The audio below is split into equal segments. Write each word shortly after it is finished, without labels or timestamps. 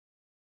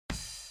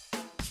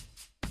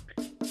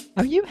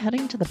Are you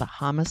heading to the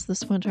Bahamas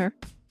this winter?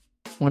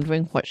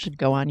 Wondering what should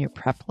go on your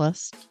prep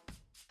list?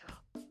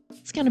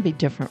 It's going to be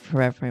different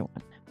for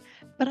everyone,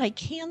 but I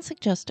can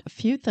suggest a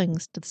few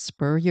things to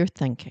spur your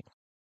thinking.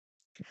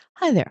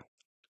 Hi there,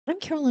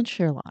 I'm Carolyn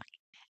Sherlock,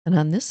 and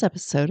on this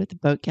episode of the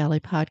Boat Galley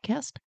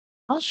Podcast,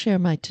 I'll share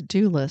my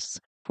to-do lists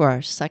for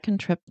our second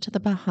trip to the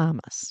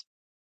Bahamas.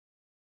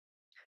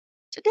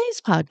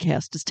 Today's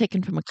podcast is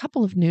taken from a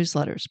couple of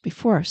newsletters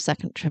before our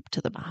second trip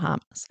to the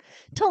Bahamas,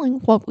 telling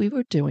what we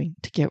were doing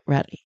to get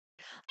ready.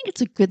 I think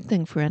it's a good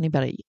thing for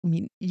anybody. I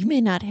mean, you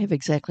may not have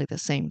exactly the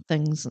same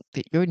things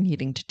that you're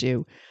needing to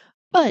do,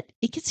 but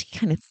it gets you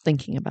kind of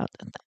thinking about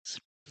the things.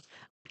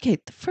 Okay,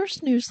 the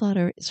first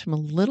newsletter is from a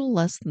little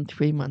less than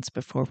 3 months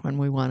before when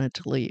we wanted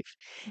to leave.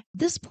 At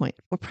this point,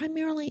 we're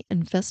primarily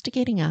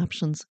investigating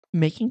options,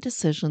 making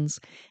decisions,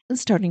 and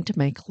starting to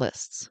make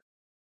lists.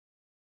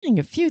 Doing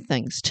a few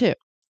things too.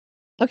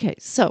 Okay,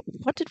 so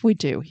what did we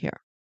do here?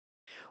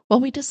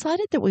 Well, we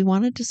decided that we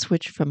wanted to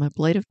switch from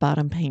ablative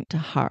bottom paint to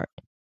hard,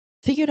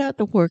 figured out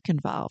the work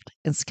involved,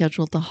 and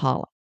scheduled the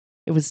haul.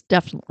 It was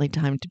definitely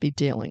time to be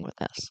dealing with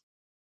this.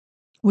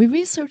 We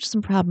researched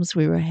some problems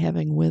we were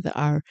having with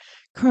our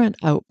current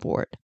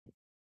outboard.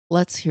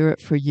 Let's hear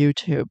it for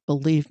YouTube.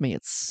 Believe me,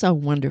 it's so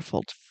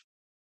wonderful to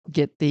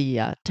get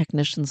the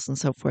technicians and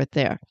so forth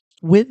there.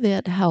 With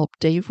that help,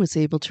 Dave was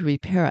able to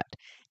repair it,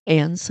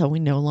 and so we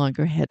no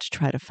longer had to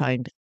try to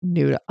find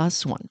new to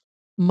us one.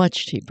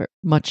 Much cheaper,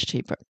 much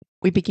cheaper.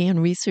 We began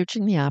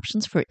researching the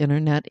options for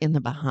internet in the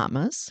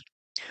Bahamas.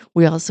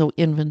 We also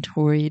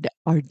inventoried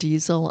our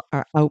diesel,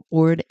 our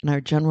outboard, and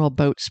our general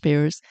boat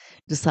spares,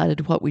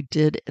 decided what we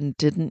did and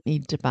didn't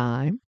need to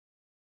buy.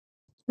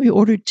 We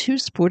ordered 2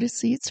 sporty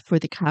seats for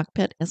the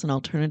cockpit as an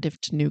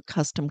alternative to new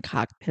custom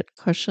cockpit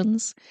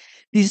cushions.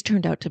 These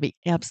turned out to be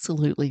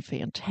absolutely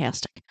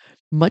fantastic,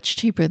 much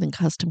cheaper than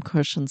custom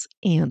cushions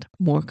and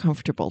more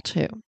comfortable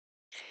too.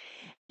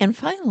 And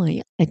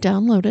finally, I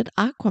downloaded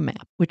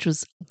Aquamap, which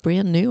was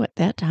brand new at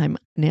that time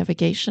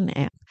navigation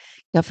app.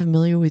 Got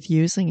familiar with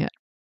using it.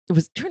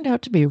 It turned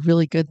out to be a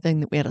really good thing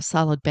that we had a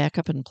solid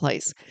backup in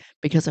place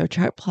because our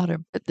chart plotter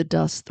bit the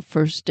dust the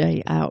first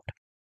day out.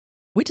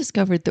 We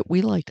discovered that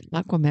we liked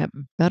Aquamap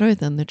better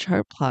than the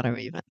chart plotter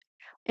even.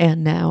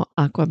 And now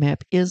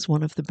Aquamap is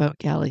one of the Boat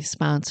Galley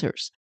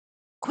sponsors.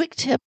 Quick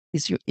tip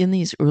is you're in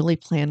these early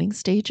planning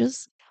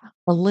stages,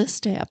 a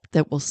list app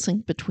that will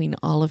sync between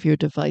all of your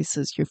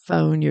devices, your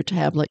phone, your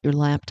tablet, your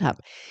laptop,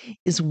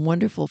 is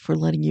wonderful for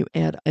letting you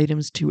add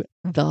items to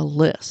the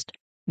list,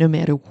 no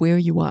matter where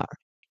you are,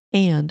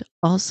 and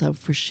also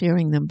for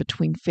sharing them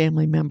between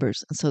family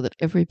members so that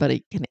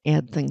everybody can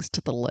add things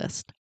to the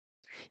list.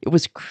 It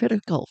was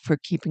critical for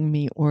keeping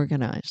me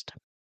organized.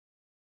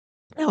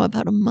 Now,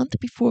 about a month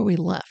before we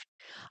left,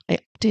 I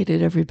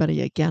updated everybody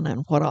again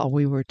on what all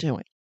we were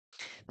doing.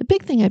 The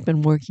big thing I'd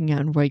been working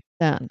on right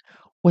then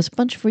was a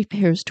bunch of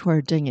repairs to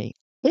our dinghy,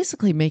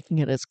 basically making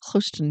it as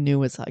close to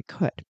new as I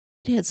could.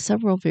 It had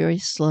several very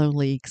slow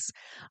leaks.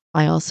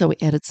 I also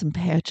added some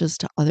patches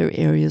to other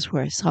areas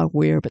where I saw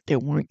wear, but there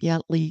weren't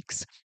yet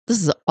leaks.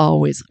 This is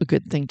always a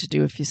good thing to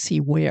do if you see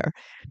wear.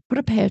 Put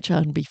a patch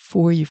on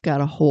before you've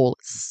got a hole.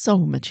 It's so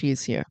much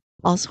easier.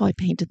 Also, I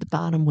painted the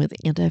bottom with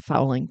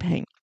anti-fouling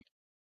paint.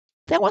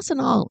 That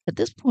wasn't all. At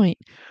this point,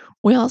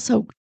 we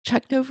also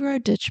checked over our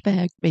ditch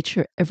bag, made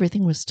sure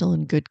everything was still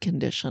in good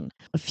condition.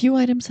 A few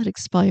items had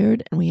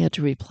expired and we had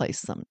to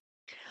replace them.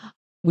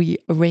 We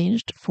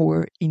arranged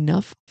for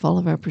enough of all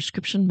of our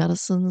prescription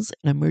medicines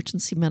and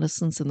emergency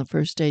medicines in the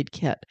first aid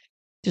kit.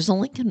 There's a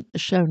link in the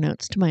show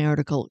notes to my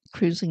article,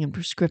 Cruising and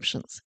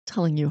Prescriptions,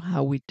 telling you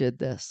how we did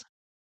this.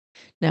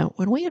 Now,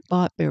 when we had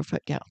bought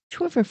Barefoot Gal,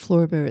 2 of our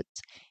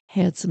floorboards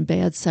had some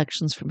bad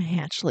sections from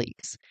hatch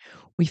leaks.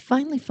 We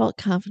finally felt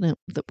confident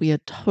that we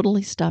had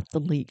totally stopped the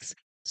leaks,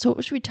 so it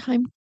was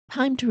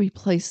time to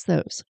replace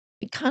those.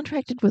 We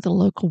contracted with a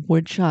local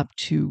wood shop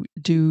to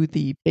do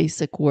the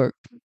basic work.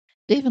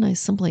 Dave and I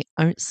simply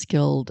aren't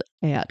skilled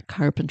at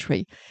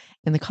carpentry,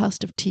 and the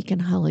cost of teak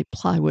and holly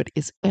plywood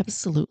is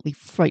absolutely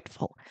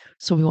frightful,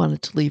 so we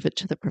wanted to leave it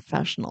to the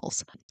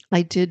professionals.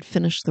 I did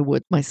finish the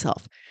wood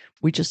myself.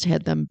 We just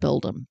had them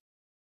build them.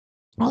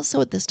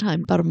 Also, at this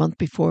time, about a month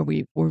before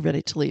we were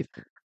ready to leave,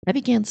 I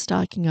began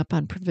stocking up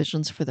on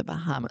provisions for the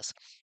Bahamas.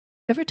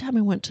 Every time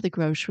I went to the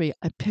grocery,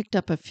 I picked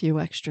up a few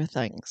extra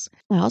things.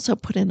 I also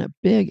put in a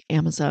big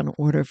Amazon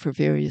order for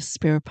various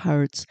spare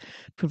parts,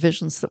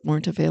 provisions that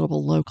weren't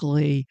available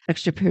locally,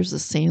 extra pairs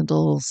of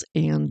sandals,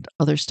 and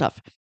other stuff.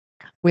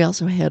 We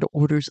also had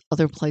orders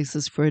other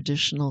places for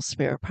additional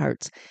spare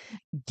parts.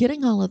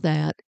 Getting all of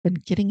that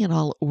and getting it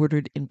all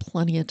ordered in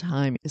plenty of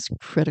time is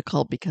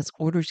critical because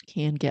orders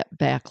can get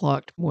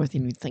backlogged more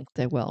than you think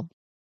they will.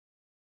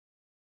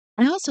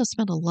 I also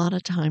spent a lot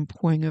of time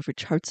poring over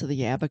charts of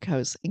the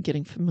Abacos and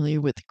getting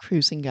familiar with the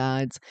cruising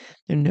guides,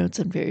 their notes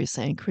on various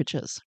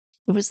anchorages.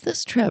 It was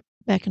this trip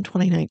back in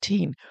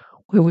 2019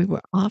 where we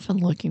were often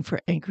looking for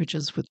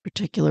anchorages with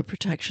particular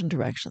protection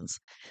directions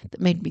that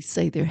made me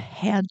say there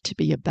had to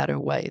be a better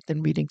way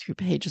than reading through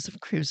pages of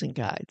cruising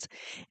guides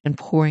and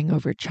poring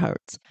over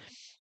charts.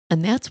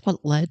 And that's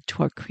what led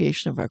to our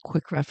creation of our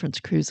quick reference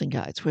cruising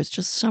guides, where it's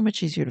just so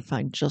much easier to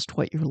find just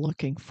what you're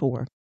looking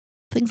for.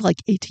 Things like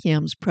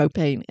ATMs,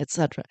 propane,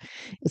 etc.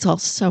 It's all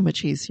so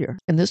much easier.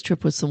 And this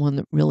trip was the one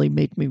that really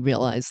made me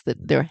realize that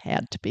there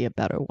had to be a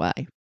better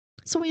way.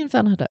 So we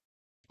invented it.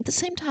 At the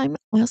same time,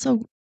 I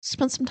also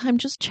spent some time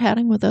just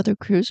chatting with other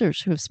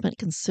cruisers who have spent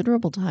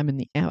considerable time in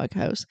the Arrow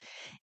Coast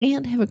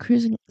and have a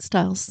cruising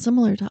style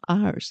similar to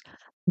ours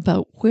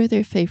about where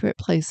their favorite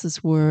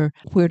places were,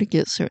 where to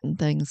get certain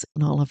things,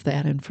 and all of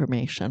that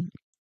information.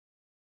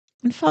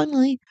 And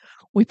finally,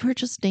 we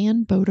purchased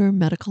Dan Boater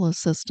medical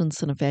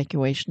assistance and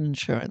evacuation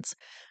insurance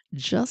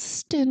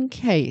just in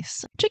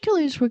case,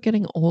 particularly as we're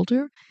getting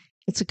older.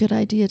 It's a good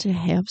idea to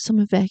have some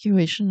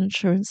evacuation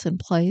insurance in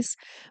place,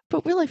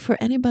 but really for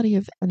anybody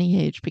of any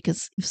age,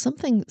 because if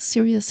something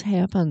serious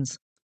happens,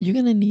 you're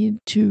going to need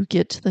to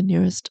get to the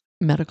nearest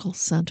medical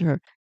center,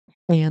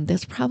 and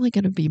that's probably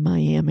going to be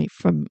Miami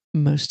from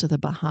most of the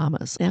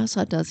Bahamas.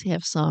 Nassau does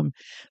have some,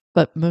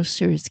 but most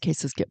serious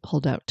cases get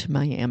pulled out to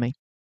Miami.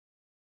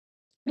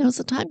 Now, as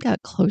the time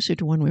got closer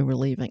to when we were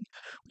leaving,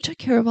 we took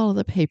care of all of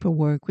the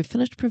paperwork, we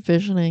finished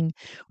provisioning,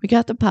 we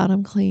got the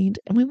bottom cleaned,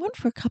 and we went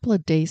for a couple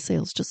of day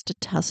sails just to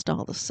test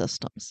all the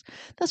systems.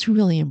 That's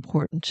really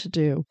important to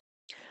do.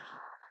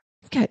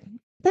 Okay,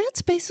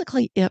 that's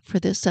basically it for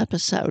this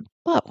episode.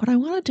 But what I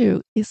want to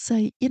do is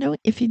say,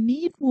 if you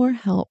need more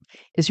help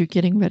as you're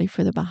getting ready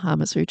for the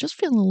Bahamas, or you're just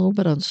feeling a little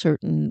bit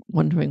uncertain,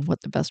 wondering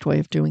what the best way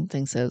of doing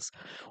things is,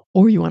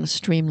 or you want to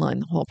streamline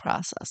the whole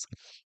process,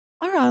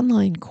 our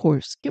online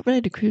course, Get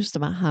Ready to Cruise the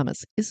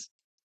Bahamas, is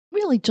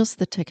really just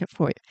the ticket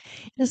for you.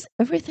 It has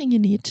everything you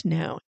need to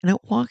know, and it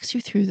walks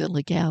you through the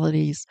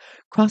legalities,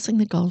 crossing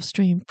the Gulf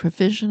Stream,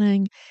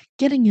 provisioning,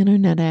 getting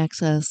internet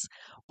access,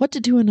 what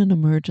to do in an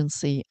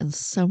emergency, and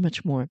so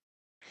much more.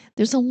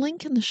 There's a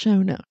link in the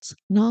show notes,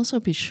 and also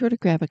be sure to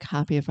grab a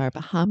copy of our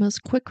Bahamas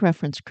Quick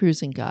Reference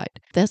Cruising Guide.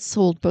 That's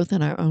sold both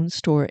in our own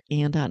store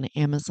and on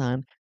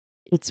Amazon.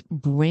 It's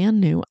brand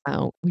new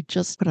out. We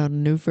just put out a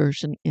new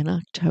version in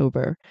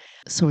October,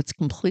 so it's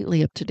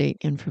completely up-to-date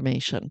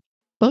information.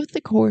 Both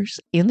the course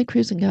and the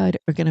cruising guide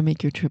are going to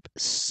make your trip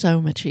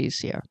so much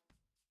easier.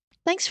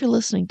 Thanks for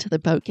listening to the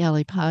Boat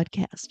Galley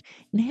podcast,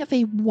 and have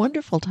a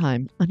wonderful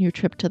time on your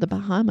trip to the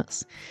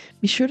Bahamas.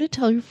 Be sure to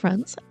tell your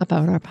friends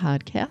about our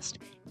podcast,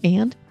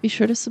 and be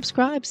sure to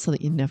subscribe so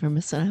that you never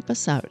miss an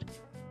episode.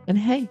 And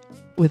hey,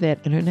 with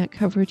that internet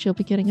coverage you'll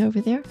be getting over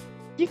there,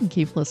 you can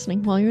keep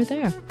listening while you're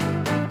there.